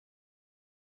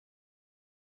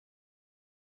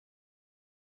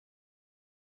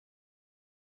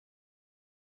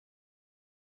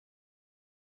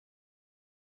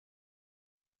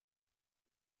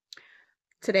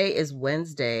Today is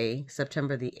Wednesday,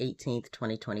 September the 18th,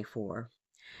 2024.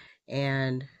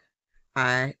 And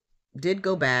I did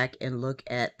go back and look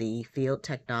at the field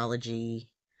technology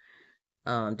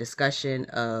discussion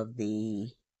of the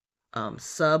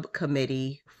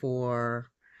subcommittee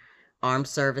for armed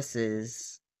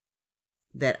services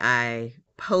that I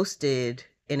posted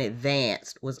in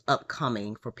advance was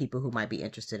upcoming for people who might be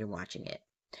interested in watching it.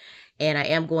 And I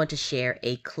am going to share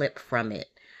a clip from it.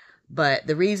 But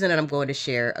the reason that I'm going to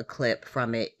share a clip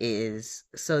from it is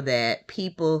so that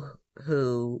people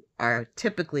who are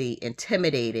typically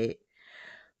intimidated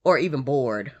or even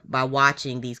bored by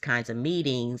watching these kinds of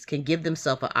meetings can give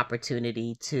themselves an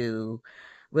opportunity to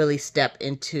really step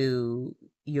into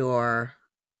your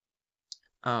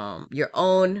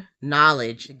own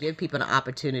knowledge, to give people an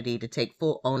opportunity to take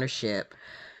full ownership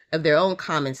of their own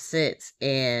common sense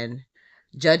and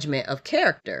judgment of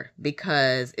character,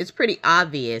 because it's pretty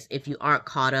obvious if you aren't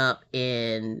caught up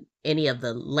in any of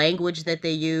the language that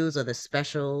they use or the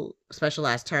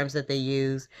specialized terms that they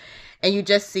use, and you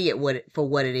just see it for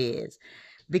what it is.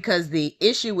 Because the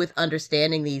issue with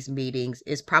understanding these meetings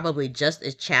is probably just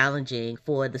as challenging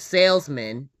for the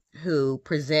salesmen who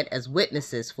present as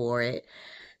witnesses for it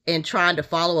and trying to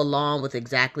follow along with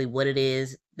exactly what it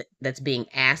is that's being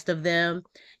asked of them.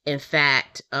 In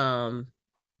fact,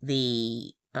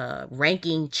 the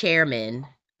ranking chairman,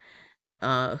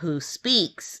 who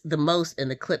speaks the most in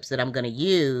the clips that I'm going to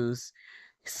use,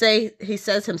 he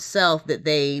says himself that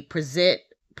they present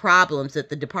problems that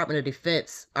the Department of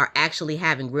Defense are actually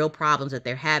having, real problems that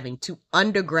they're having, to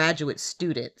undergraduate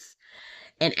students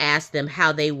and ask them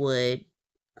how they would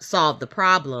solve the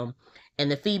problem. And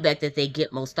the feedback that they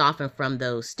get most often from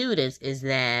those students is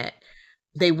that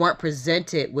they weren't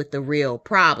presented with the real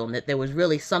problem, that there was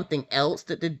really something else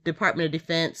that the Department of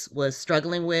Defense was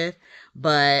struggling with,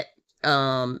 but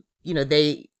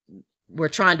they were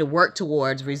trying to work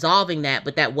towards resolving that,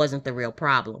 but that wasn't the real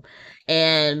problem.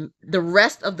 And the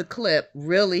rest of the clip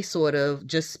really sort of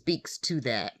just speaks to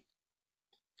that.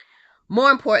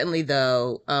 More importantly,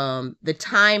 though, the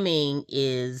timing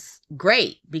is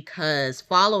great, because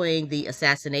following the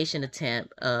assassination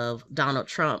attempt of Donald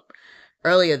Trump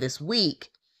earlier this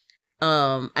week,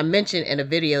 I mentioned in a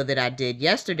video that I did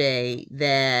yesterday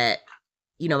that,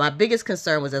 my biggest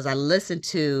concern was, as I listened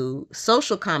to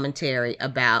social commentary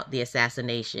about the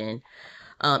assassination,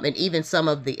 and even some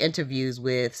of the interviews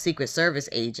with Secret Service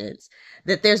agents,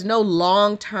 that there's no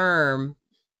long-term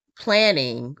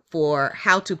planning for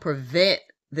how to prevent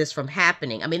this from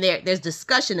happening. I mean, there's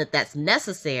discussion that that's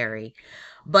necessary,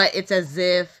 but it's as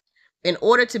if, in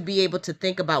order to be able to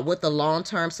think about what the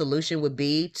long-term solution would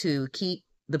be to keep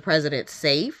the president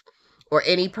safe, or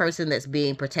any person that's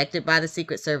being protected by the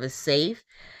Secret Service safe,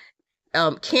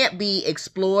 can't be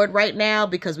explored right now,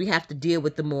 because we have to deal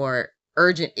with the more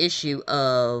urgent issue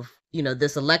of,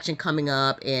 this election coming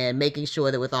up, and making sure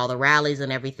that with all the rallies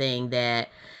and everything that,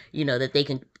 that they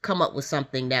can come up with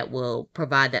something that will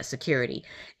provide that security.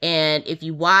 And if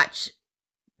you watch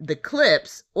the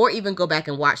clips, or even go back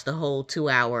and watch the whole 2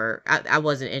 hour, I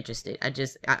wasn't interested.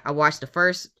 I watched the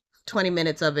first 20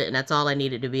 minutes of it, and that's all I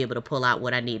needed to be able to pull out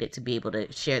what I needed to be able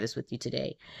to share this with you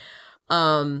today.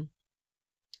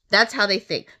 That's how they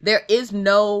think. There is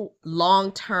no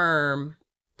long-term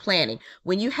planning.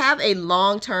 When you have a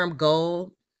long-term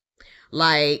goal,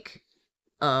 like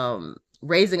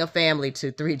raising a family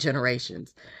to 3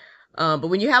 generations, but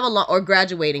when you have or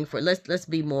graduating for, let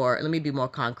me be more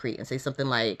concrete and say something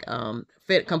like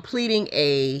completing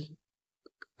a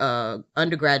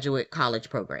undergraduate college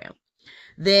program,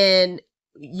 then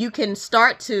you can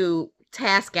start to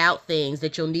task out things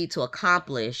that you'll need to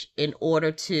accomplish in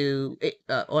order to,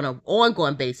 on an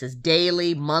ongoing basis,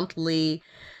 daily, monthly,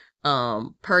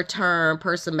 per term,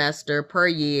 per semester, per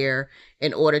year,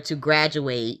 in order to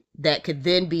graduate, that could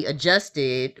then be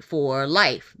adjusted for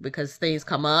life, because things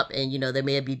come up, and there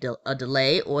may be a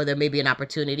delay, or there may be an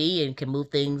opportunity and can move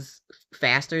things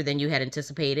faster than you had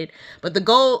anticipated. But the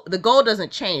goal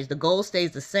doesn't change. The goal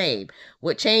stays the same.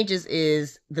 What changes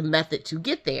is the method to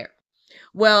get there.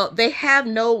 Well, they have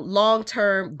no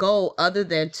long-term goal other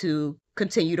than to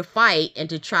continue to fight and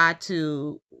to try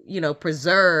to,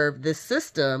 preserve this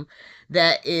system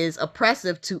that is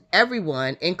oppressive to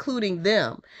everyone, including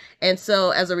them. And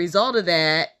so as a result of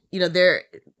that,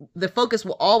 the focus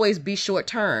will always be short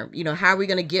term. How are we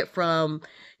going to get from,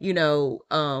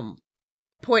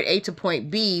 point A to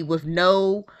point B with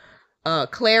no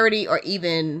clarity or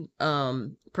even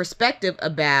perspective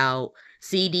about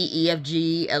C, D, E, F,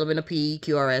 G, element of P,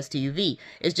 Q, R, S, T, U, V.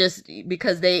 It's just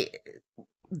because they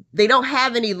don't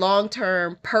have any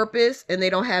long-term purpose, and they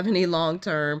don't have any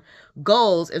long-term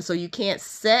goals. And so you can't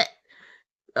set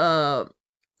uh,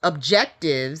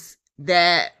 objectives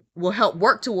that will help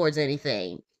work towards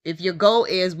anything. If your goal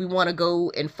is we want to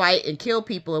go and fight and kill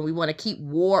people and we want to keep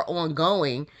war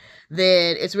ongoing,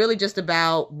 then it's really just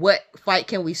about what fight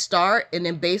can we start, and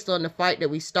then based on the fight that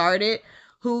we started,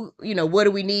 what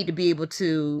do we need to be able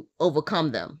to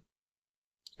overcome them.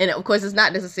 And of course, it's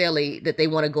not necessarily that they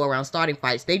want to go around starting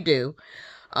fights. They do.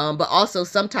 But also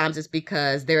sometimes it's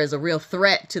because there is a real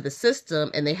threat to the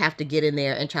system and they have to get in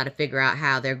there and try to figure out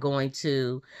how they're going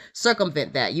to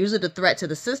circumvent that. Usually the threat to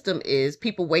the system is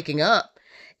people waking up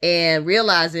and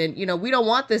realizing, we don't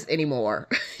want this anymore.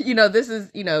 This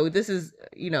is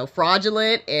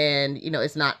fraudulent, and,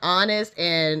 it's not honest.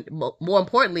 And more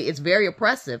importantly, it's very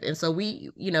oppressive. And so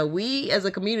we as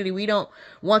a community, we don't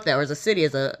want that, or as a city,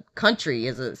 as a country,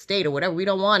 as a state, or whatever, we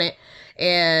don't want it.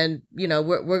 And, we're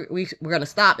going to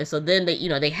stop. And so then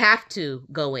they have to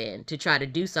go in to try to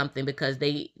do something, because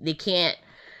they can't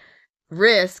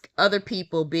risk other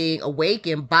people being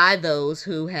awakened by those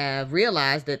who have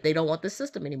realized that they don't want the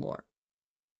system anymore.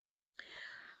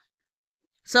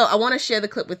 So I want to share the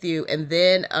clip with you, and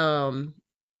then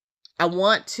I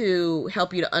want to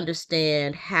help you to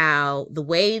understand how the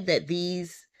way that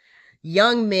these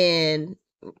young men,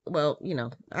 well,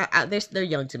 they're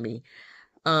young to me,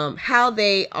 how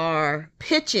they are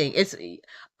pitching. It's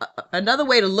another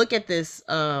way to look at this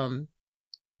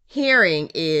hearing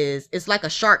is it's like a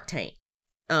Shark Tank.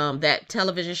 That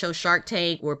television show Shark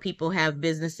Tank, where people have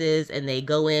businesses and they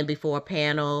go in before a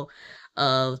panel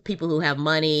of people who have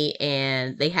money,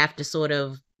 and they have to sort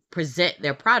of present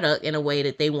their product in a way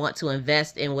that they want to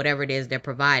invest in whatever it is they're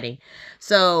providing.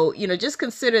 So, just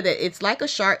consider that it's like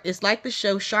the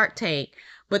show Shark Tank,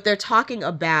 but they're talking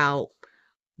about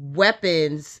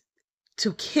weapons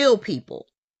to kill people,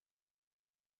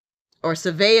 or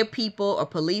surveil people, or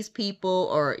police people,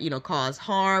 or, cause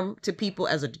harm to people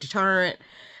as a deterrent.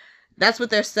 That's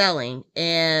what they're selling,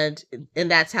 and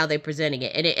that's how they're presenting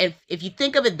it. And if you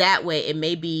think of it that way, it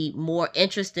may be more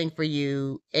interesting for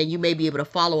you, and you may be able to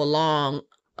follow along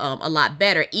a lot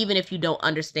better, even if you don't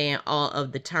understand all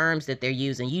of the terms that they're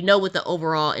using. What the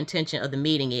overall intention of the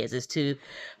meeting is to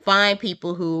find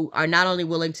people who are not only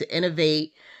willing to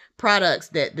innovate products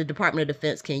that the Department of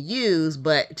Defense can use,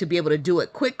 but to be able to do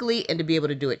it quickly and to be able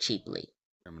to do it cheaply.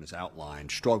 Chairman has outlined,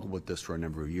 struggled with this for a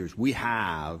number of years. We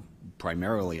have,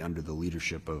 primarily under the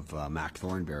leadership of Mac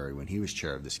Thornberry, when he was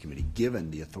chair of this committee,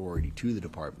 given the authority to the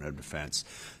Department of Defense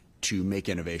to make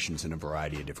innovations in a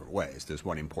variety of different ways. There's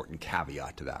one important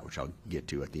caveat to that, which I'll get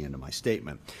to at the end of my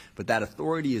statement. But that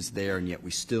authority is there, and yet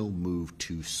we still move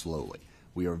too slowly.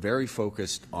 We are very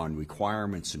focused on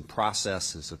requirements and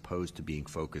process as opposed to being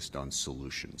focused on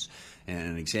solutions. And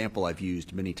an example I've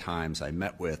used many times, I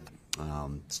met with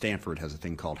Stanford has a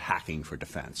thing called Hacking for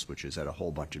Defense, which is at a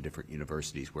whole bunch of different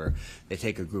universities, where they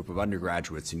take a group of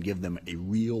undergraduates and give them a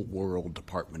real-world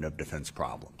Department of Defense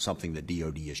problem, something that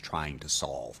DoD is trying to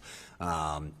solve,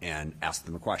 and ask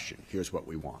them a question. Here's what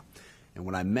we want. And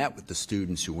when I met with the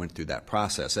students who went through that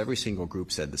process, every single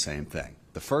group said the same thing.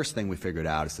 The first thing we figured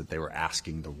out is that they were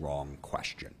asking the wrong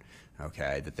question.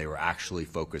 Okay, that they were actually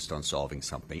focused on solving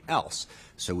something else.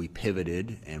 So we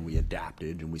pivoted and we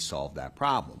adapted and we solved that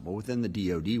problem. But within the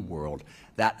DoD world,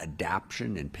 that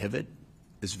adaptation and pivot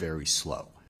is very slow.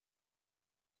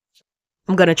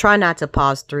 I'm going to try not to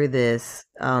pause through this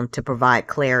to provide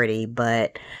clarity,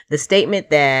 but the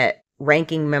statement that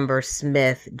Ranking Member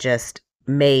Smith just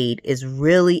made is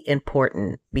really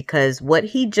important, because what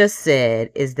he just said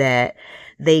is that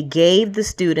they gave the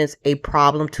students a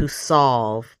problem to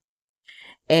solve,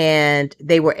 and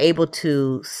they were able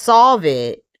to solve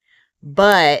it,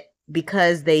 but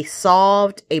because they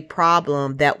solved a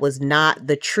problem that was not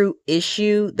the true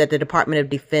issue that the Department of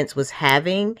Defense was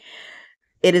having,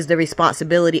 it is the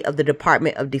responsibility of the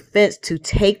Department of Defense to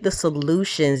take the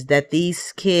solutions that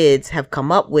these kids have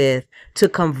come up with to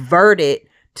convert it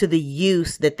to the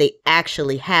use that they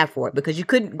actually have for it. Because you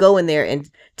couldn't go in there and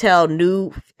tell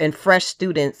new and fresh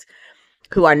students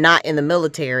who are not in the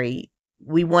military,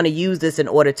 we want to use this in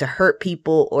order to hurt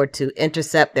people or to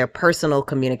intercept their personal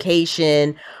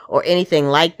communication or anything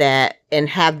like that, and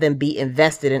have them be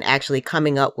invested in actually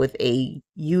coming up with a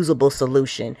usable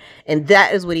solution. And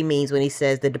that is what he means when he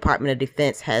says the Department of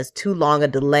Defense has too long a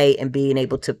delay in being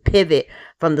able to pivot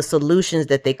from the solutions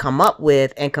that they come up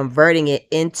with and converting it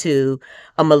into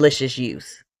a malicious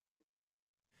use.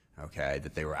 Okay,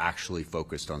 that they were actually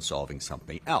focused on solving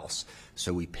something else.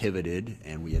 So we pivoted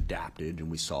and we adapted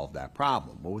and we solved that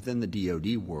problem. But within the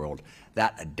DoD world,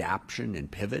 that adaptation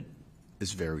and pivot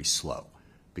is very slow,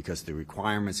 because the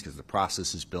requirements, because the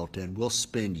process is built in. We'll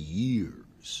spend years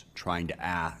years trying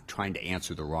to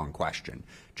answer the wrong question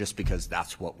just because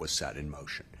that's what was set in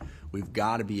motion. We've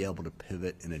got to be able to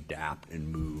pivot and adapt and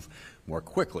move more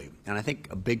quickly. And I think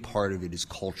a big part of it is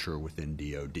culture within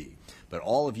DoD. But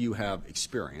all of you have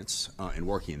experience in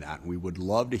working in that, and we would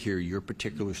love to hear your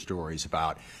particular stories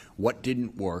about what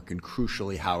didn't work and,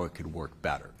 crucially, how it could work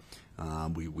better.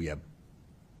 We have a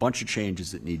bunch of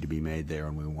changes that need to be made there,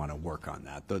 and we want to work on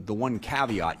that. The one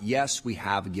caveat, yes, we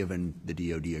have given the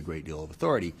DoD a great deal of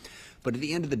authority, but at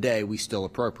the end of the day, we still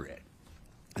appropriate.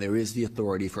 There is the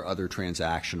authority for other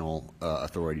transactional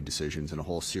authority decisions and a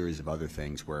whole series of other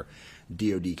things where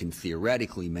DoD can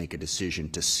theoretically make a decision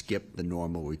to skip the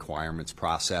normal requirements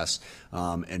process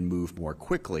and move more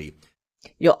quickly.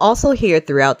 You'll also hear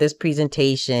throughout this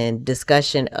presentation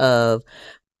discussion of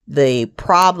the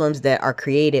problems that are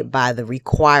created by the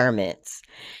requirements.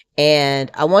 And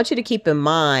I want you to keep in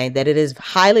mind that it is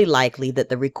highly likely that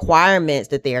the requirements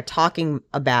that they are talking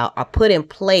about are put in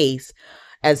place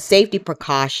as safety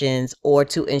precautions or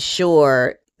to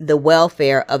ensure the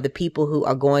welfare of the people who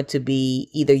are going to be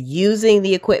either using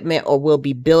the equipment or will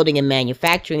be building and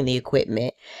manufacturing the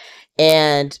equipment.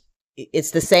 And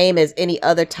it's the same as any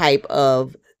other type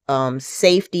of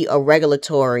safety or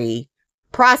regulatory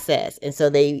process. And so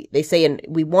they say, and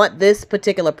we want this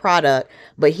particular product,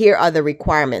 but here are the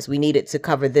requirements. We need it to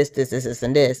cover this,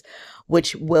 and this,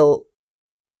 which will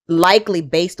likely,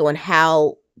 based on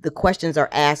how the questions are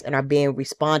asked and are being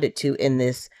responded to in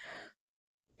this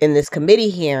committee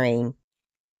hearing,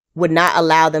 would not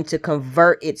allow them to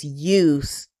convert its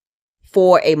use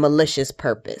for a malicious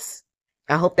purpose.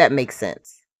 I hope that makes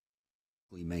sense.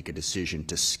 We make a decision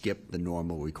to skip the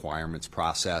normal requirements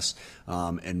process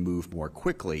and move more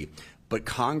quickly. But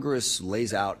Congress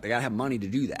lays out, they got to have money to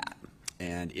do that.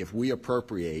 And if we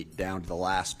appropriate down to the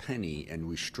last penny and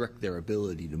restrict their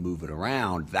ability to move it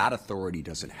around, that authority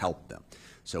doesn't help them.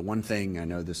 So one thing, I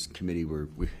know this committee, we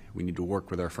need to work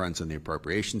with our friends on the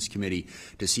Appropriations Committee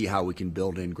to see how we can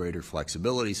build in greater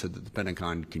flexibility so that the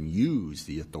Pentagon can use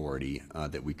the authority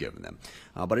that we've given them.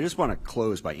 But I just want to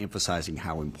close by emphasizing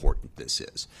how important this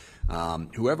is.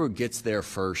 Whoever gets there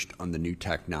first on the new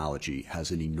technology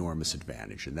has an enormous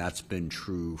advantage, and that's been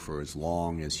true for as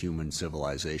long as human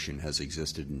civilization has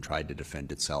existed and tried to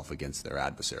defend itself against their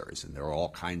adversaries. And there are all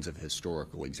kinds of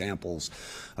historical examples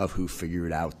of who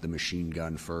figured out the machine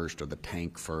gun first or the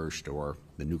tank first or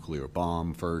the nuclear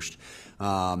bomb first.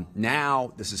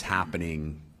 Now this is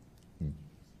happening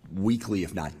weekly,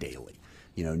 if not daily.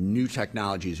 You know, new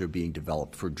technologies are being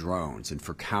developed for drones and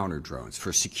for counter drones,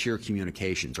 for secure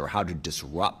communications, or how to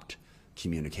disrupt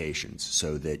communications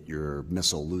so that your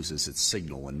missile loses its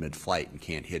signal in mid-flight and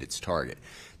can't hit its target.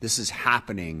 This is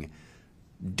happening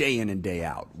day in and day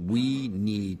out. We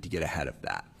need to get ahead of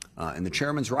that. And the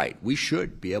chairman's right. We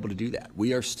should be able to do that.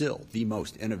 We are still the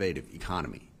most innovative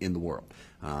economy in the world.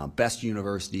 Best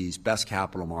universities, best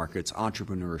capital markets,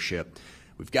 entrepreneurship.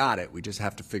 We've got it. We just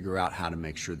have to figure out how to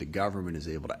make sure the government is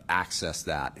able to access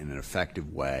that in an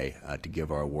effective way to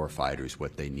give our warfighters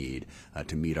what they need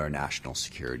to meet our national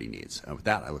security needs. With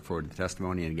that, I look forward to the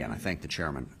testimony. And again, I thank the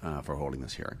chairman for holding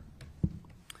this hearing.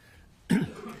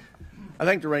 I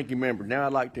thank the ranking member. Now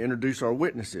I'd like to introduce our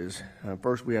witnesses.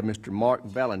 First, we have Mr. Mark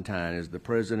Valentine as the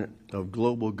president of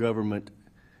Global Government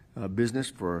Business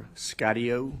for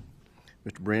Skydio.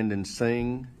 Mr. Brendan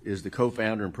Singh is the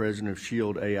co-founder and president of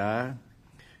Shield AI.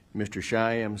 Mr.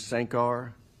 Shyam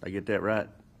Sankar, did I get that right?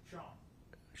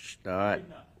 Shyam. All right.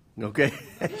 Okay.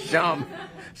 Shyam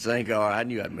Sankar, I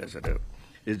knew I'd mess it up,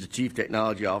 is the Chief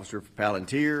Technology Officer for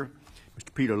Palantir.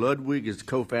 Mr. Peter Ludwig is the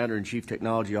co-founder and Chief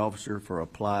Technology Officer for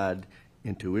Applied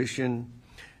Intuition.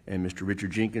 And Mr.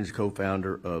 Richard Jenkins,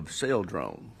 co-founder of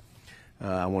Saildrone.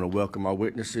 I want to welcome our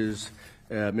witnesses.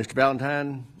 Mr.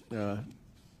 Valentine,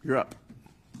 you're up.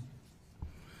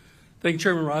 Thank you,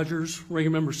 Chairman Rogers,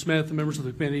 Ranking Member Smith, and members of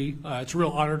the committee. It's a real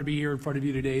honor to be here in front of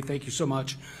you today. Thank you so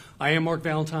much. I am Mark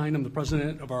Valentine. I'm the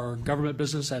president of our government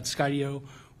business at Skydio,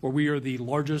 where we are the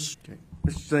largest. Okay.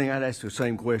 Mr. Singh, I'd ask the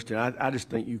same question. I just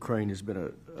think Ukraine has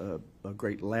been a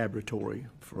great laboratory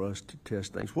for us to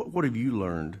test things. What have you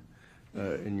learned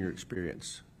in your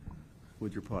experience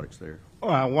with your products there?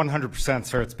 100%,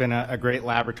 sir. It's been a great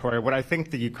laboratory. What I think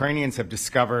the Ukrainians have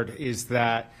discovered is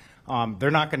that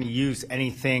they're not going to use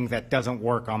anything that doesn't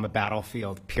work on the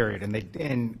battlefield, period.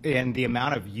 And the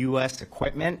amount of U.S.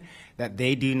 equipment that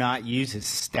they do not use is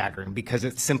staggering because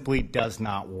it simply does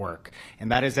not work.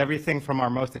 And that is everything from our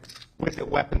most exquisite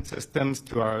weapon systems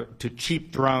to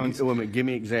cheap drones. Wait a minute, give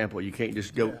me an example. You can't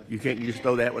just go. You can't just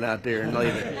throw that one out there and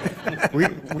leave it.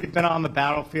 We've been on the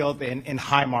battlefield in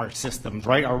HIMARS systems,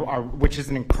 right? Which is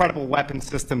an incredible weapon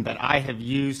system that I have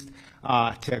used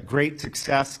to great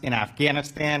success in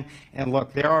Afghanistan. And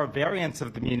look, there are variants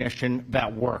of the munition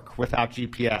that work without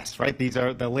GPS, right? These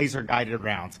are the laser-guided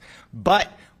rounds.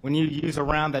 But when you use a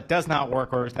round that does not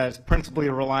work or that is principally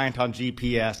reliant on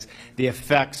GPS, the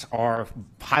effects are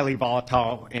highly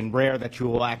volatile and rare that you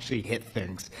will actually hit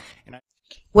things.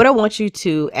 What I want you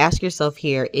to ask yourself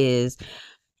here is,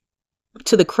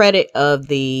 to the credit of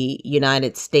the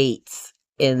United States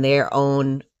in their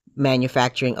own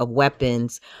manufacturing of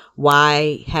weapons,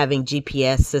 why having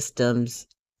GPS systems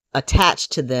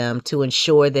attached to them to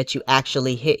ensure that you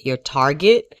actually hit your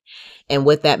target, and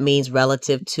what that means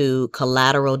relative to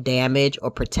collateral damage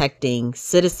or protecting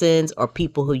citizens or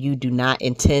people who you do not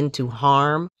intend to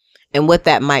harm, and what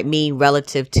that might mean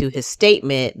relative to his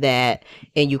statement that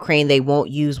in Ukraine they won't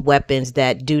use weapons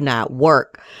that do not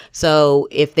work. So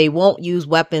if they won't use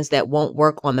weapons that won't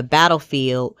work on the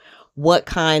battlefield, what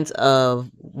kinds of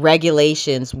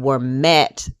regulations were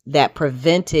met that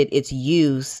prevented its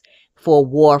use for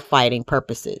war fighting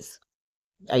purposes?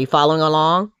 Are you following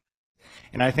along?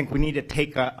 And I think we need to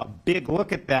take a big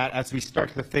look at that as we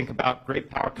start to think about great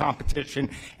power competition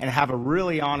and have a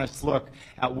really honest look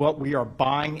at what we are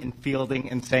buying and fielding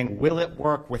and saying, will it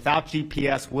work without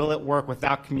GPS? Will it work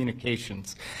without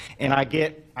communications? And I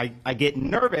get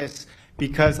nervous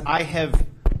because I have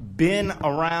been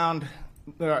around,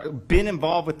 been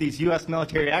involved with these U.S.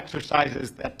 military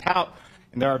exercises that tout,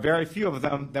 and there are very few of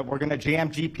them, that we're going to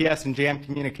jam GPS and jam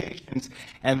communications,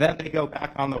 and then they go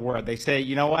back on the word. They say,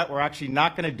 you know what, we're actually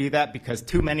not going to do that because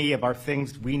too many of our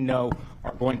things we know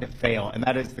are going to fail, and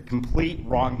that is the complete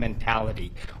wrong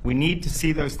mentality. We need to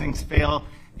see those things fail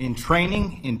in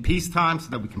training, in peacetime, so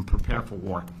that we can prepare for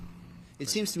war. It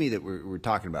seems to me that we're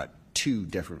talking about two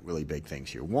different really big things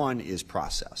here. One is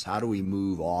process. How do we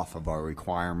move off of our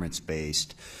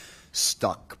requirements-based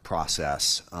stuck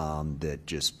process that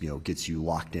just gets you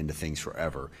locked into things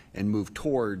forever, and move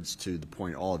towards, to the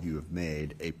point all of you have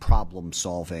made, a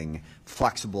problem-solving,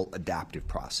 flexible, adaptive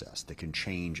process that can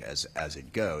change as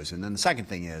it goes. And then the second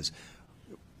thing is,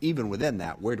 even within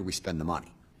that, where do we spend the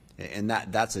money? And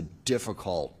that's a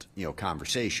difficult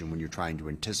conversation when you're trying to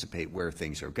anticipate where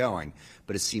things are going.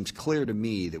 But it seems clear to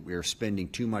me that we are spending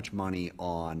too much money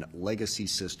on legacy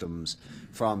systems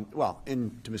from, well, to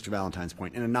Mr. Valentine's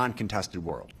point, in a non-contested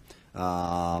world.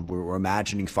 We're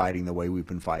imagining fighting the way we've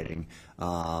been fighting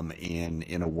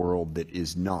in a world that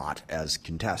is not as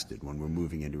contested when we're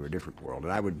moving into a different world.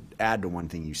 And I would add to one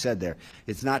thing you said there,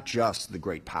 it's not just the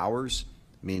great powers.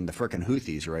 I mean, the frickin'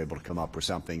 Houthis are able to come up with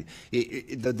something.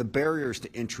 The barriers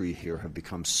to entry here have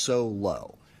become so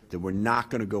low that we're not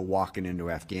going to go walking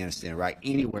into Afghanistan, right,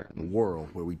 anywhere in the world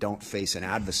where we don't face an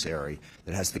adversary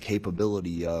that has the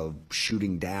capability of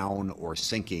shooting down or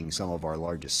sinking some of our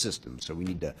largest systems. So we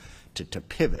need to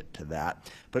pivot to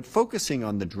that. But focusing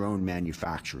on the drone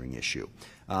manufacturing issue,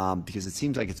 because it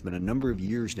seems like it's been a number of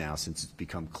years now since it's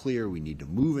become clear we need to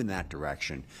move in that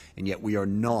direction, and yet we are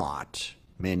not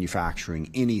manufacturing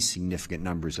any significant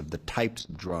numbers of the types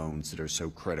of drones that are so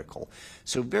critical.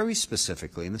 So very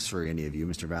specifically, and this is for any of you,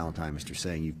 Mr. Valentine, Mr.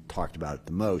 Singh, you've talked about it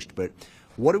the most, but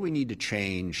what do we need to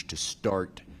change to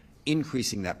start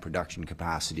increasing that production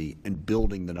capacity and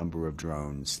building the number of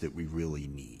drones that we really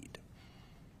need?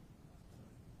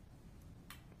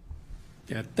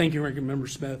 Yeah, thank you, Ranking Member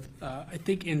Smith. I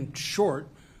think in short,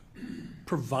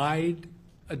 provide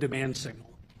a demand signal.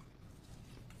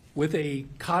 With a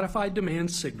codified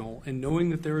demand signal and knowing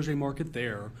that there is a market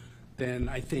there, then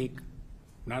I think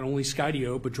not only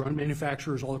Skydio, but drone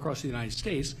manufacturers all across the United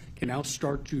States can now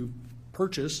start to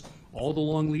purchase all the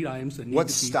long lead items that need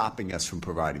What's to be. stopping us from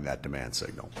providing that demand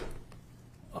signal?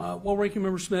 Well, Ranking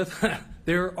Member Smith,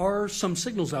 there are some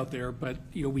signals out there, but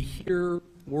we hear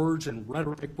words and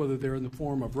rhetoric, whether they're in the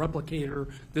form of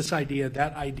replicator, this idea,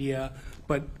 that idea,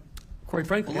 but quite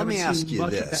frankly, well, let me ask you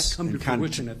this, to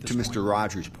Mr.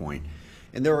 Rogers' point,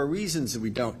 and there are reasons that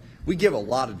we give a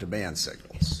lot of demand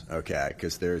signals, okay,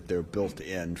 because they're built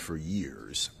in for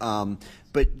years.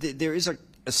 But there is a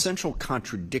essential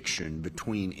contradiction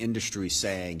between industry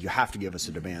saying you have to give us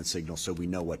a demand signal so we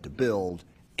know what to build,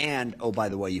 and, oh, by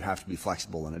the way, you have to be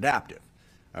flexible and adaptive,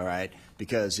 all right?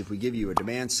 Because if we give you a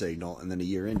demand signal and then a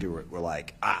year into it, we're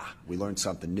like, we learned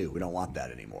something new. We don't want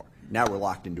that anymore. Now we're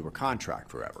locked into a contract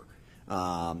forever.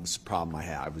 This is a problem I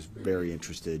had. I was very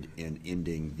interested in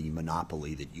ending the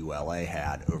monopoly that ULA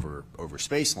had over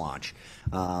space launch.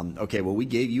 Okay, well, we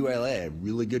gave ULA a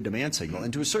really good demand signal,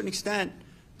 and to a certain extent,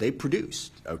 they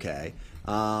produced, okay?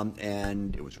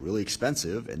 And it was really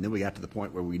expensive, and then we got to the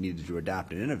point where we needed to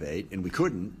adapt and innovate, and we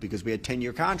couldn't because we had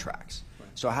 10-year contracts.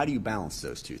 So how do you balance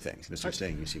those two things? Mr.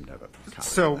 Singh, you seem to have a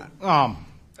comment on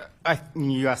that.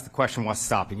 You asked the question, what's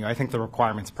stopping you? I think the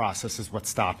requirements process is what's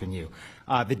stopping you.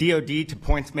 The DoD, to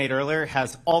points made earlier,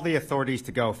 has all the authorities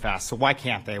to go fast. So why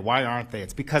can't they? Why aren't they?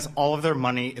 It's because all of their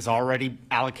money is already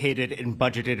allocated and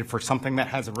budgeted for something that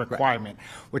has a requirement,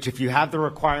 which if you have the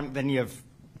requirement, then you have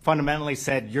fundamentally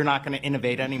said you're not going to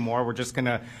innovate anymore. We're just going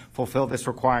to fulfill this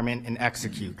requirement and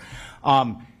execute.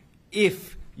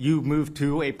 If you move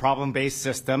to a problem-based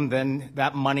system, then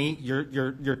that money,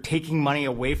 you're taking money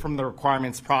away from the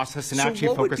requirements process and actually focus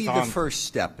on. So what would be the first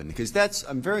step? Because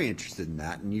I'm very interested in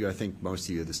that, and I think most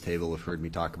of you at this table have heard me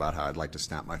talk about how I'd like to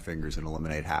snap my fingers and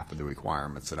eliminate half of the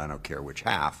requirements, and I don't care which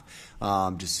half.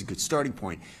 Just a good starting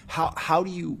point. How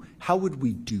would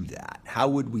we do that? How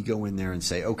would we go in there and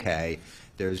say, okay,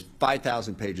 there's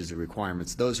 5,000 pages of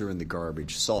requirements, those are in the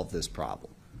garbage, solve this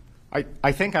problem?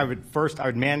 I think I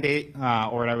would mandate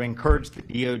or I would encourage the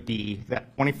DoD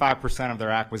that 25% of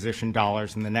their acquisition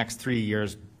dollars in the next 3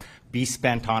 years be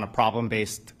spent on a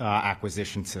problem-based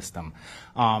acquisition system.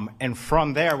 And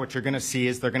from there, what you're going to see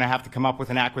is they're going to have to come up with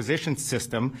an acquisition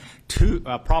system,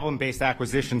 a problem-based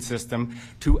acquisition system,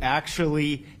 to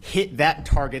actually hit that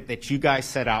target that you guys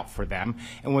set out for them.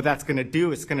 And what that's going to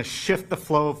do is going to shift the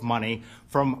flow of money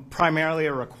from primarily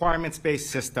a requirements-based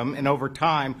system, and over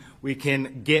time, we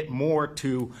can get more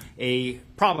to a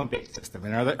problem-based system.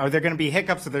 And are there going to be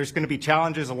hiccups? Are there going to be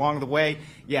challenges along the way?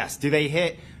 Yes. Do they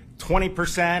hit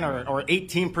 20% or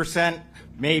 18%?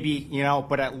 Maybe,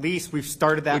 but at least we've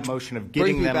started that motion of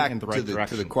getting them in the right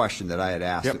direction. To the question that I had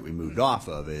asked that we moved off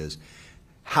of is,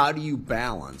 how do you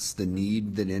balance the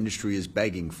need that industry is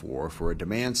begging for a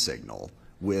demand signal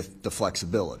with the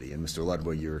flexibility? And Mr.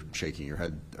 Ludwig, you're shaking your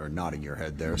head or nodding your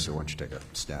head there, so why don't you take a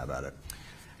stab at it?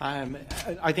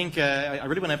 I think I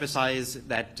really want to emphasize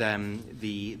that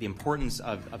the importance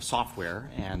of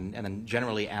software and then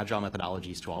generally agile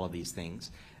methodologies to all of these things.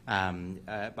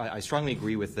 I strongly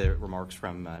agree with the remarks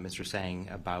from Mr. Sang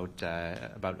about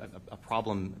a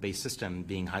problem-based system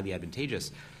being highly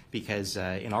advantageous, because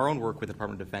in our own work with the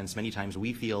Department of Defense, many times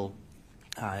we feel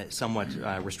somewhat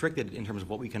restricted in terms of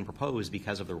what we can propose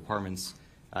because of the requirements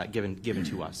given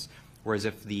to us. Whereas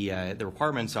if the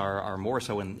requirements are more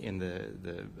so in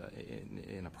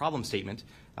a problem statement,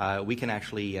 we can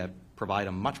actually provide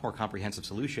a much more comprehensive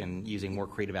solution using more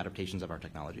creative adaptations of our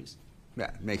technologies.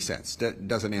 Yeah, makes sense.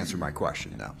 Doesn't answer my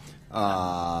question, though.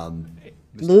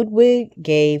 Ludwig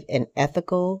gave an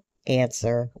ethical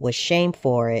answer, was shamed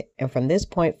for it, and from this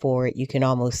point forward, you can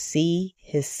almost see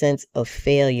his sense of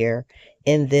failure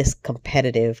in this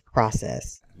competitive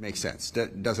process. Makes sense.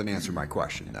 Doesn't answer my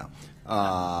question, though.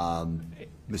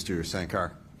 Mr.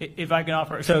 Sankar? If I can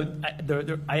offer, so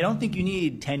I don't think you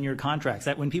need 10-year contracts.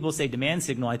 That when people say demand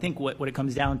signal, I think what it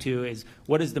comes down to is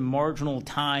what is the marginal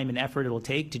time and effort it'll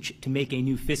take to make a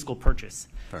new fiscal purchase.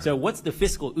 Fair. So what's the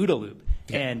fiscal OODA loop?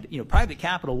 Yeah. And private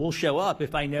capital will show up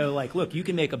if I know, like, look, you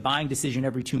can make a buying decision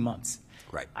every 2 months.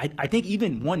 Right. I think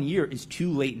even 1 year is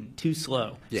too latent, too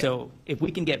slow. Yeah. So if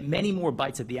we can get many more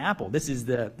bites at the apple, this is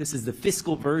the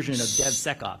fiscal version of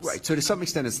DevSecOps. Right. So to some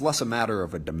extent, it's less a matter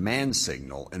of a demand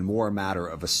signal and more a matter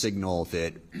of a signal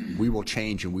that we will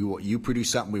change and you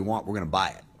produce something we want, we're going to buy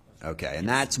it. Okay. And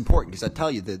that's important, because I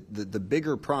tell you the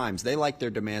bigger primes, they like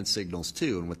their demand signals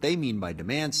too. And what they mean by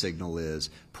demand signal is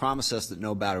promise us that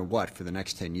no matter what, for the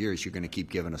next 10 years, you're going to keep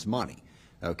giving us money.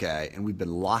 Okay, and we've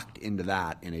been locked into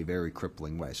that in a very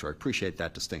crippling way. So I appreciate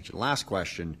that distinction. Last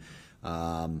question,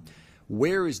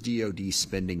 where is DoD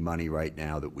spending money right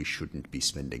now that we shouldn't be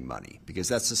spending money? Because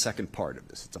that's the second part of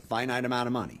this. It's a finite amount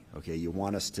of money. Okay, you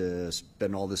want us to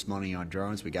spend all this money on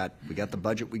drones. We got the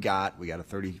budget we got a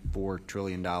 $34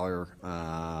 trillion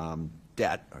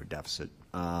debt or deficit,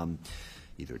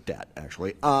 either debt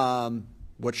actually.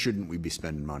 What shouldn't we be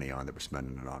spending money on that we're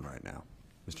spending it on right now?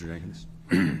 Mr. Jenkins?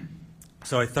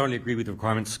 So I thoroughly agree with the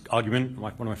requirements argument.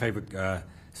 One of my favorite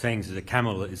sayings is a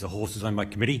camel is a horse designed by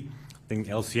committee. I think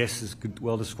LCS is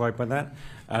well described by that.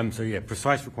 So yeah,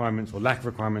 precise requirements or lack of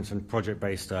requirements and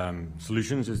project-based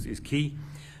solutions is key.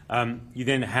 You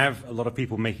then have a lot of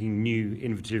people making new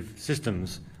innovative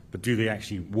systems, but do they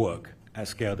actually work at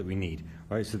scale that we need?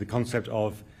 Right. So the concept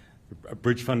of a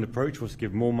bridge fund approach was to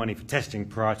give more money for testing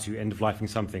prior to end-of-lifing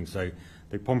something. So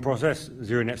the POM process,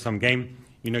 zero net sum game.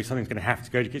 Something's going to have to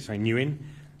go to get something new in.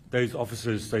 Those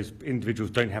officers, those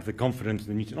individuals don't have the confidence in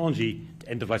the new technology to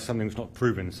end of life something that's not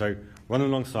proven. So run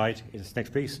alongside is this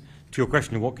next piece. To your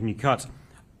question of what can you cut,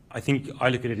 I think I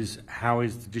look at it as how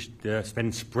is the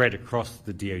spend spread across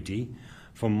the DoD.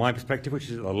 From my perspective, which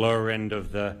is at the lower end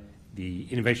of the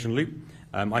innovation loop,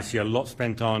 I see a lot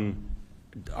spent on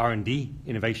R&D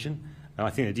innovation.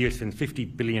 I think the DoD spends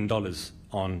 $50 billion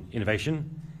on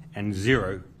innovation and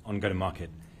zero on go-to-market.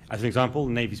 As an example,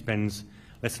 the Navy spends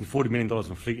less than $40 million on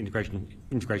fleet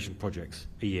integration projects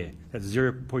a year. That's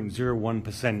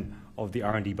 0.01% of the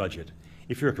R&D budget.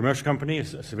 If you're a commercial company, a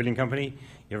civilian company,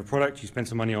 you have a product, you spend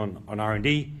some money on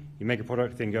R&D, you make a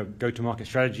product, then go to market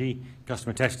strategy,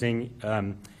 customer testing,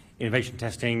 innovation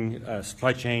testing,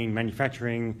 supply chain,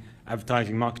 manufacturing,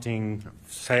 advertising, marketing,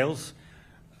 sales.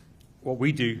 What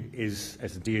we do is,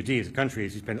 as a DoD, as a country,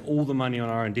 is we spend all the money on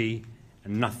R&D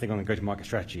and nothing on the go-to-market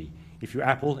strategy. If you're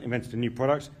Apple, invented a new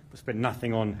product, but spent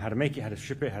nothing on how to make it, how to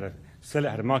ship it, how to sell it,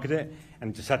 how to market it,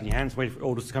 and just sat in your hands waiting for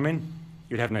orders to come in,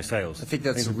 you'd have no sales. I think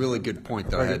that's a really good point,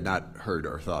 though. I had not heard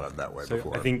or thought of that way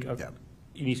before. I think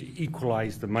you need to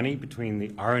equalize the money between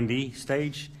the R&D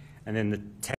stage and then the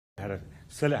tech, how to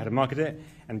sell it, how to market it,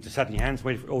 and just sat in your hands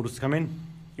waiting for orders to come in,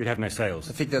 you'd have no sales.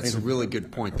 I think that's a really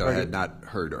good point, though. I had not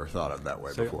heard or thought of that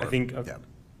way before. I think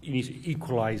you need to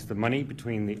equalize the money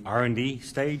between the R&D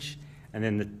stage and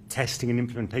then the testing and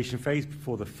implementation phase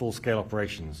before the full-scale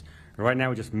operations. And right now,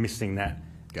 we're just missing that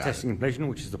testing and implementation,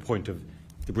 which is the point of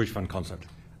the bridge fund concept.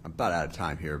 I'm about out of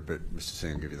time here, but Mr.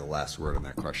 Singh will give you the last word on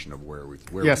that question of where we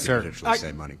can potentially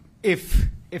save money. If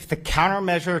the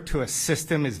countermeasure to a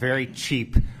system is very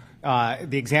cheap,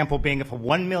 the example being if a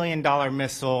 $1 million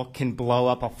missile can blow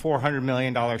up a $400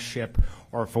 million ship,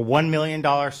 or if a $1 million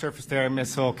surface-to-air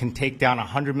missile can take down a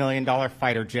 $100 million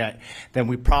fighter jet, then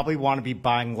we probably want to be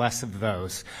buying less of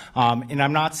those. And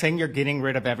I'm not saying you're getting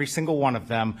rid of every single one of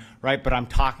them, right? But I'm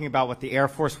talking about what the Air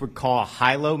Force would call a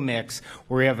high-low mix,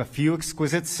 where we have a few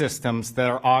exquisite systems that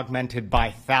are augmented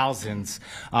by thousands,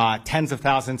 tens of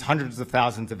thousands, hundreds of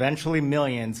thousands, eventually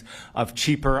millions of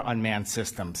cheaper unmanned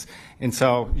systems. And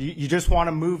so you just want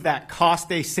to move that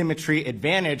cost asymmetry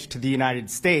advantage to the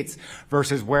United States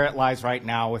versus where it lies right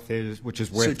now, which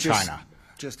is with China.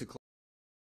 Just to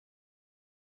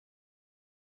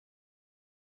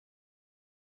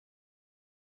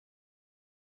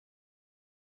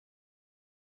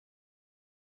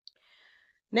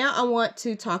Now I want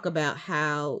to talk about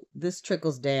how this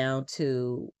trickles down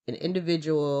to an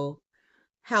individual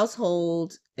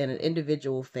household and an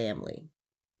individual family.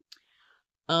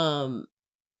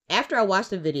 After I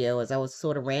watched the video, as I was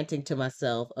sort of ranting to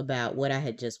myself about what I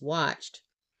had just watched,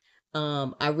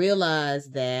 I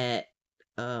realized that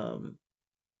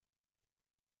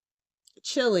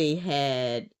Chili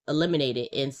had eliminated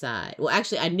inside. Well,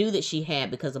 actually, I knew that she had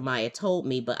because Amaya told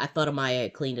me, but I thought Amaya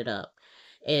had cleaned it up.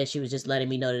 And she was just letting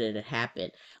me know that it had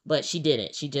happened. But she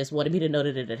didn't. She just wanted me to know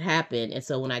that it had happened. And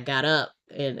so when I got up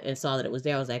and saw that it was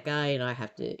there, I was like, I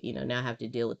have to, now I have to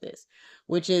deal with this.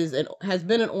 Which has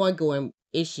been an ongoing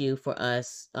issue for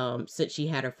us since she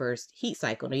had her first heat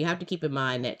cycle. Now, you have to keep in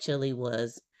mind that Chili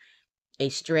was a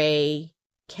stray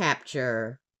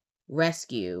capture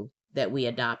rescue that we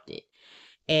adopted.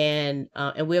 And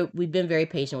we've been very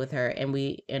patient with her,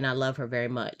 and I love her very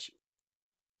much.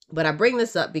 But I bring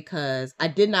this up because I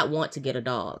did not want to get a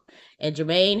dog. And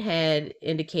Jermaine had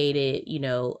indicated,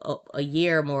 a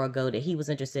year or more ago that he was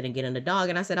interested in getting a dog.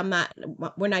 And I said,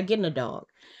 we're not getting a dog.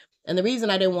 And the reason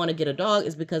I didn't want to get a dog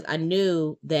is because I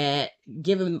knew that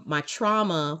given my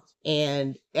trauma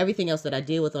and everything else that I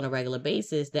deal with on a regular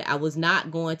basis, that I was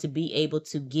not going to be able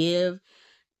to give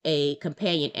a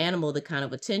companion animal the kind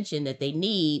of attention that they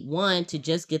need, one, to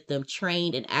just get them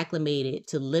trained and acclimated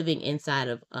to living inside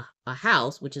of a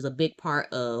house, which is a big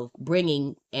part of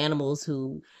bringing animals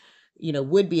who,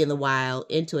 would be in the wild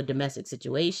into a domestic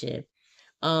situation.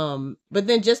 But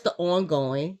then just the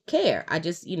ongoing care. I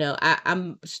just,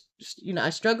 I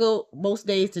struggle most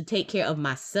days to take care of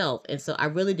myself. And so I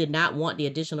really did not want the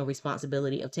additional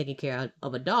responsibility of taking care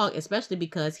of a dog, especially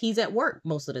because he's at work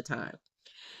most of the time.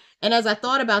 And as I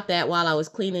thought about that while I was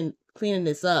cleaning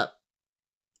this up,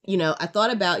 I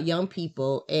thought about young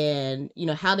people and,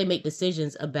 how they make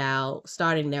decisions about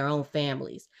starting their own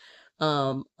families.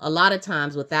 A lot of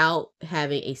times without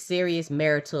having a serious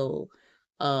marital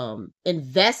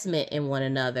investment in one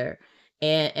another.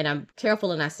 And I'm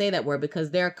careful and I say that word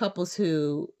because there are couples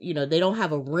who, they don't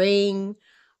have a ring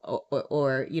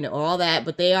or all that,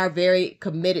 but they are very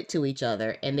committed to each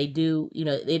other, and they do,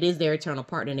 it is their eternal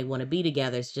partner and they want to be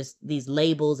together. It's just these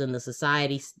labels and the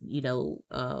society,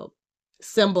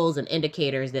 symbols and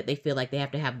indicators that they feel like they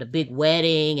have to have the big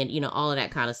wedding and, all of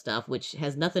that kind of stuff, which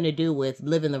has nothing to do with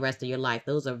living the rest of your life.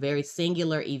 Those are very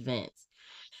singular events.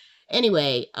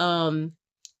 Anyway, and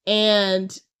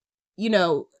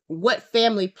what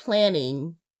family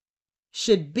planning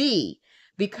should be,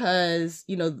 because,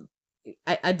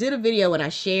 I did a video and I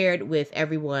shared with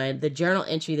everyone the journal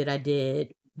entry that I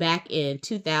did back in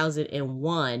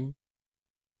 2001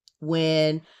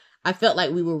 when I felt like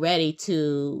we were ready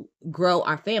to grow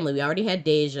our family. We already had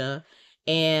Deja,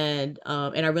 and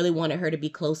I really wanted her to be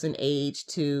close in age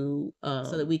to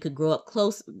so that we could grow up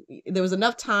close. There was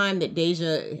enough time that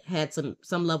Deja had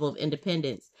some level of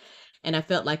independence, and I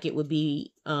felt like it would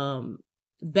be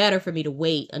better for me to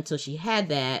wait until she had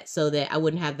that, so that I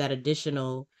wouldn't have that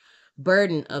additional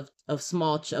burden of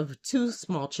two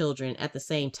small children at the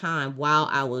same time while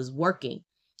I was working.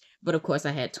 But of course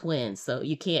I had twins, so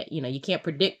you can't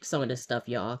predict some of this stuff,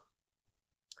 y'all.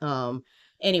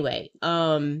 Anyway,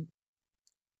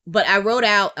 but I wrote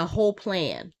out a whole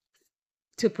plan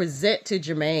to present to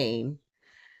Jermaine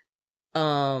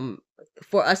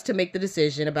for us to make the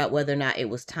decision about whether or not it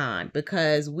was time,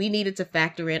 because we needed to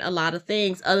factor in a lot of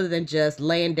things other than just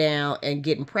laying down and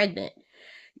getting pregnant.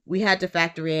 We had to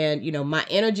factor in, my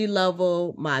energy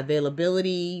level, my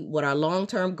availability, what our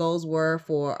long-term goals were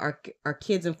for our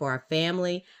kids and for our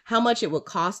family, how much it would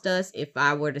cost us if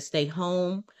I were to stay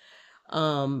home,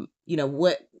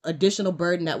 what additional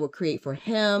burden that would create for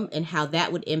him and how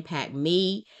that would impact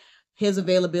me, his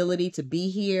availability to be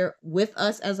here with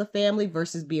us as a family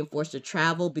versus being forced to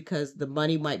travel because the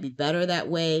money might be better that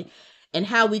way, and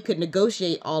how we could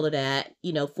negotiate all of that,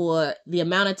 for the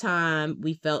amount of time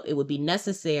we felt it would be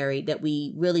necessary, that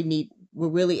we're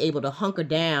really able to hunker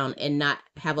down and not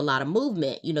have a lot of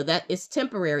movement. That is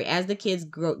temporary. As the kids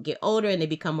get older and they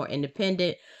become more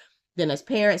independent, then as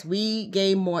parents, we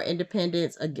gain more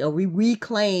independence, or we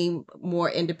reclaim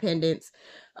more independence,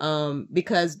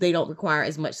 because they don't require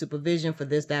as much supervision for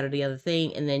this, that, or the other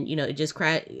thing. And then,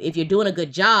 if you're doing a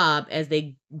good job, as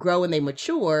they grow and they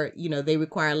mature, they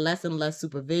require less and less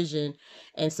supervision.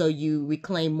 And so you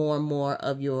reclaim more and more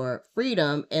of your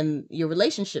freedom, and your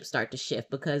relationships start to shift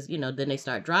because, then they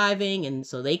start driving, and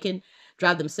so they can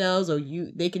drive themselves, or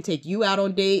they can take you out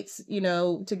on dates,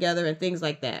 together and things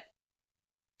like that.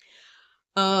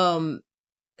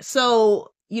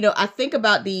 So, I think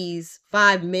about these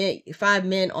five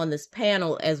men on this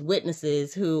panel as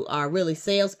witnesses who are really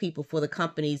salespeople for the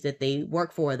companies that they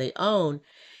work for, or they own,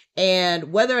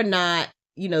 and whether or not,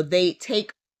 they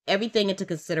take everything into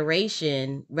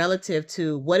consideration relative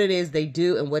to what it is they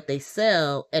do and what they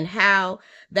sell, and how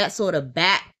that sort of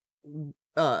the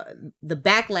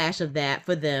backlash of that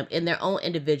for them in their own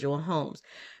individual homes.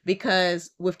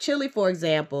 Because with Chili, for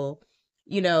example,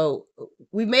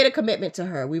 we've made a commitment to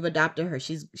her. We've adopted her.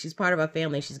 She's part of our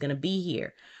family. She's going to be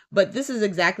here. But this is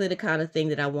exactly the kind of thing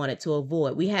that I wanted to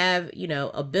avoid. We have,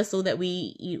 a Bissell that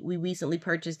we recently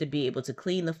purchased to be able to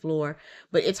clean the floor,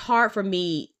 but it's hard for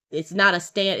me. It's not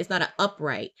an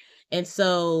upright. And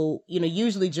so,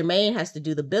 usually Jermaine has to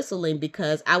do the Bisselling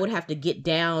because I would have to get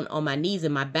down on my knees,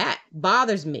 and my back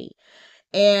bothers me.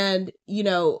 And,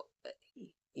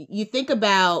 you think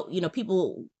about,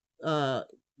 people,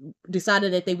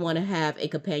 decided that they want to have a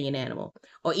companion animal,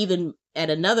 or even at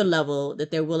another level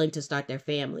that they're willing to start their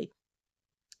family.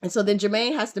 And so then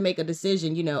Jermaine has to make a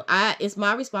decision. It's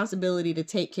my responsibility to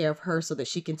take care of her so that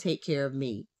she can take care of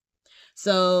me.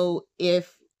 So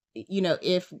if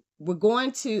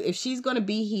she's going to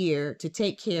be here to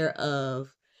take care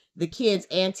of the kids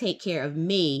and take care of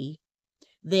me,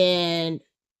 then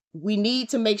we need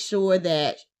to make sure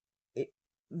that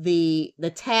the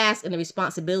tasks and the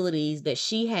responsibilities that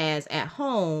she has at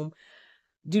home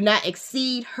do not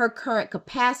exceed her current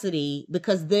capacity,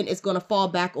 because then it's going to fall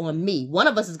back on me. One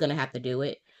of us is going to have to do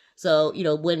it. So,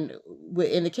 when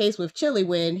in the case with Chili,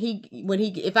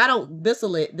 if I don't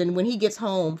Bissell it, then when he gets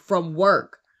home from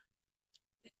work,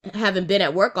 having been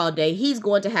at work all day, he's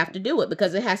going to have to do it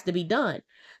because it has to be done.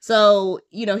 So,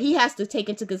 he has to take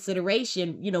into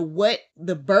consideration, what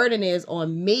the burden is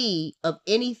on me of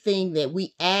anything that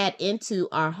we add into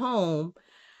our home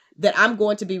that I'm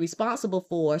going to be responsible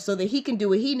for, so that he can do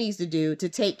what he needs to do to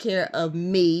take care of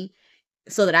me,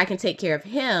 so that I can take care of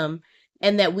him,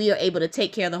 and that we are able to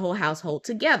take care of the whole household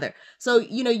together. So,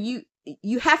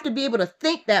 you have to be able to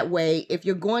think that way if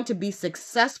you're going to be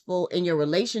successful in your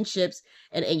relationships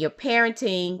and in your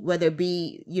parenting, whether it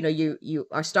be, you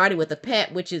are starting with a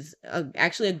pet, which is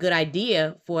actually a good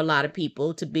idea for a lot of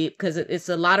people to be, because it's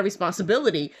a lot of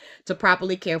responsibility to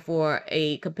properly care for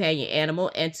a companion animal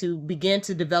and to begin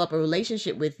to develop a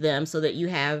relationship with them so that you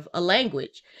have a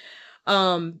language.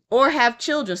 Or have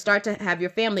children, start to have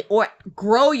your family, or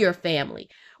grow your family.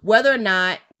 Whether or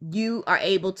not you are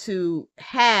able to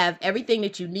have everything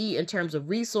that you need in terms of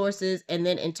resources, and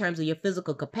then in terms of your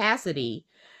physical capacity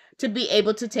to be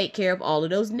able to take care of all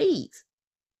of those needs.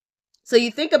 So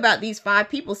you think about these 5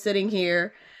 people sitting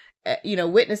here,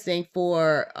 witnessing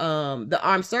for the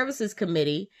Armed Services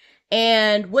Committee,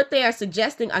 and what they are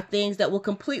suggesting are things that will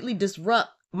completely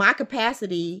disrupt my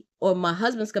capacity or my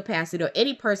husband's capacity, or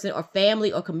any person or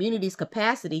family or community's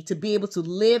capacity to be able to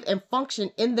live and function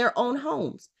in their own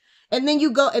homes. And then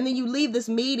you go and then you leave this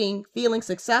meeting feeling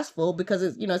successful because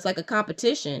it's, it's like a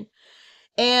competition.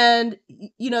 And,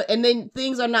 and then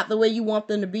things are not the way you want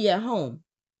them to be at home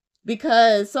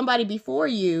because somebody before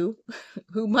you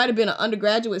who might have been an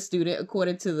undergraduate student,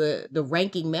 according to the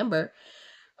ranking member,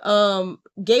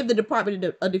 gave the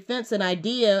Department of Defense an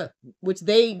idea, which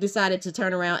they decided to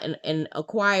turn around and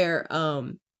acquire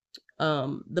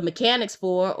the mechanics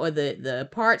for, or the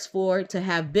parts for, to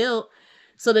have built,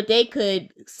 so that they could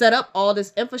set up all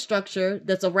this infrastructure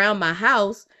that's around my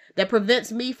house that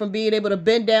prevents me from being able to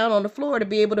bend down on the floor to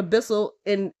be able to bissell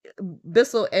a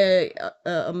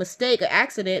mistake, an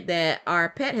accident that our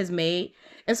pet has made.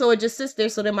 And so it just sits there.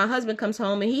 So then my husband comes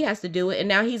home and he has to do it. And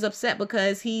now he's upset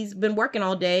because he's been working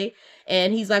all day.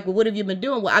 And he's like, well, what have you been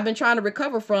doing? Well, I've been trying to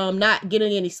recover from not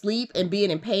getting any sleep and being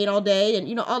in pain all day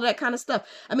and, all that kind of stuff.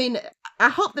 I mean, I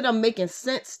hope that I'm making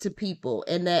sense to people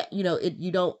and that,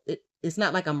 it's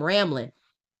not like I'm rambling,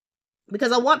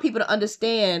 because I want people to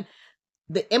understand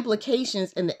the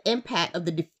implications and the impact of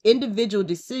the individual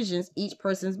decisions each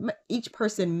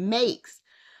person makes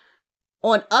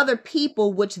on other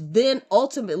people, which then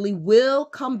ultimately will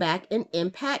come back and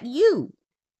impact you.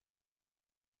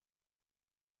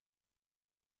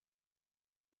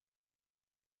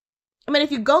 I mean,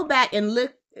 if you go back and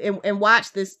look and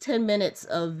watch this 10 minutes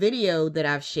of video that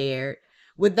I've shared,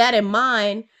 with that in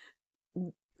mind,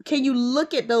 can you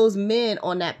look at those men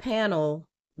on that panel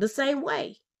the same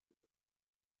way?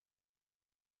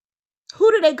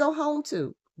 Who do they go home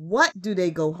to? What do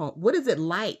they go home? What is it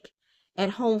like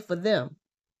at home for them?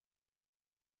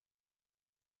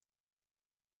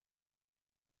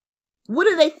 What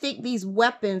do they think these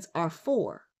weapons are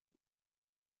for?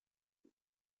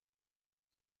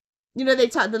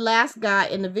 The last guy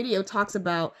in the video talks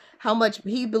about how much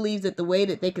he believes that the way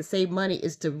that they could save money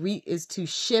is to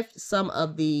shift some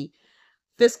of the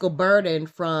fiscal burden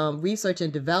from research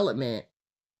and development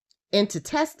into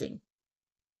testing.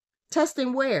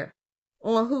 Testing where?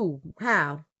 On who?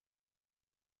 How?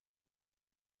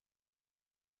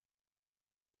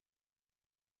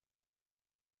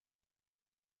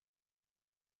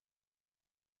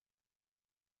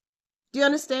 Do you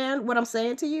understand what I'm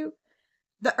saying to you?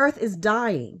 The earth is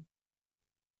dying.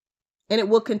 And it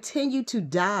will continue to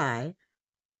die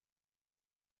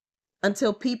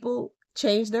until people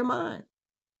change their mind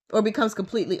or becomes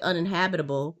completely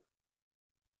uninhabitable.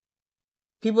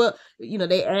 People,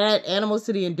 they add animals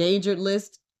to the endangered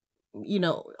list,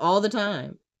 all the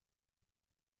time.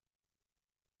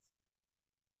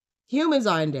 Humans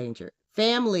are endangered.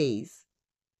 Families,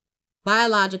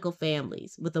 biological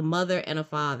families with a mother and a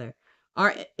father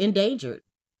are endangered.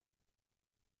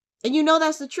 And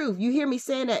that's the truth. You hear me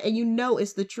saying that and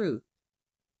it's the truth.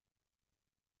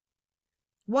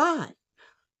 Why?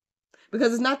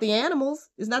 Because it's not the animals.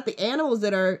 It's not the animals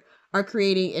that are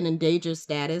creating an endangered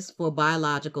status for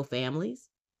biological families.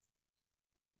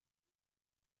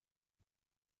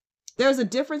 There's a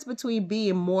difference between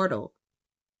being mortal,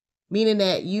 meaning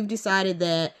that you've decided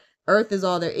that Earth is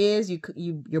all there is.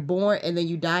 You're born and then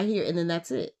you die here and then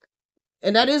that's it.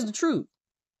 And that is the truth.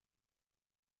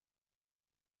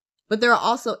 But there are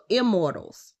also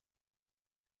immortals.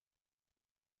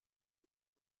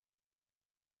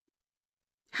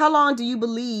 How long do you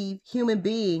believe human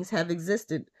beings have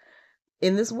existed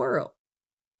in this world?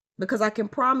 Because I can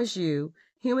promise you,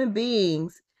 human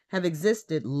beings have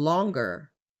existed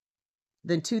longer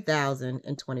than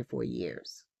 2024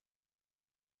 years.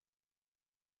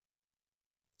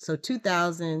 So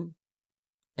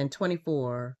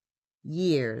 2024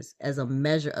 years as a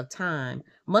measure of time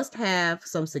must have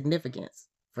some significance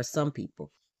for some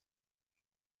people.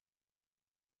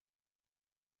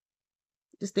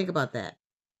 Just think about that.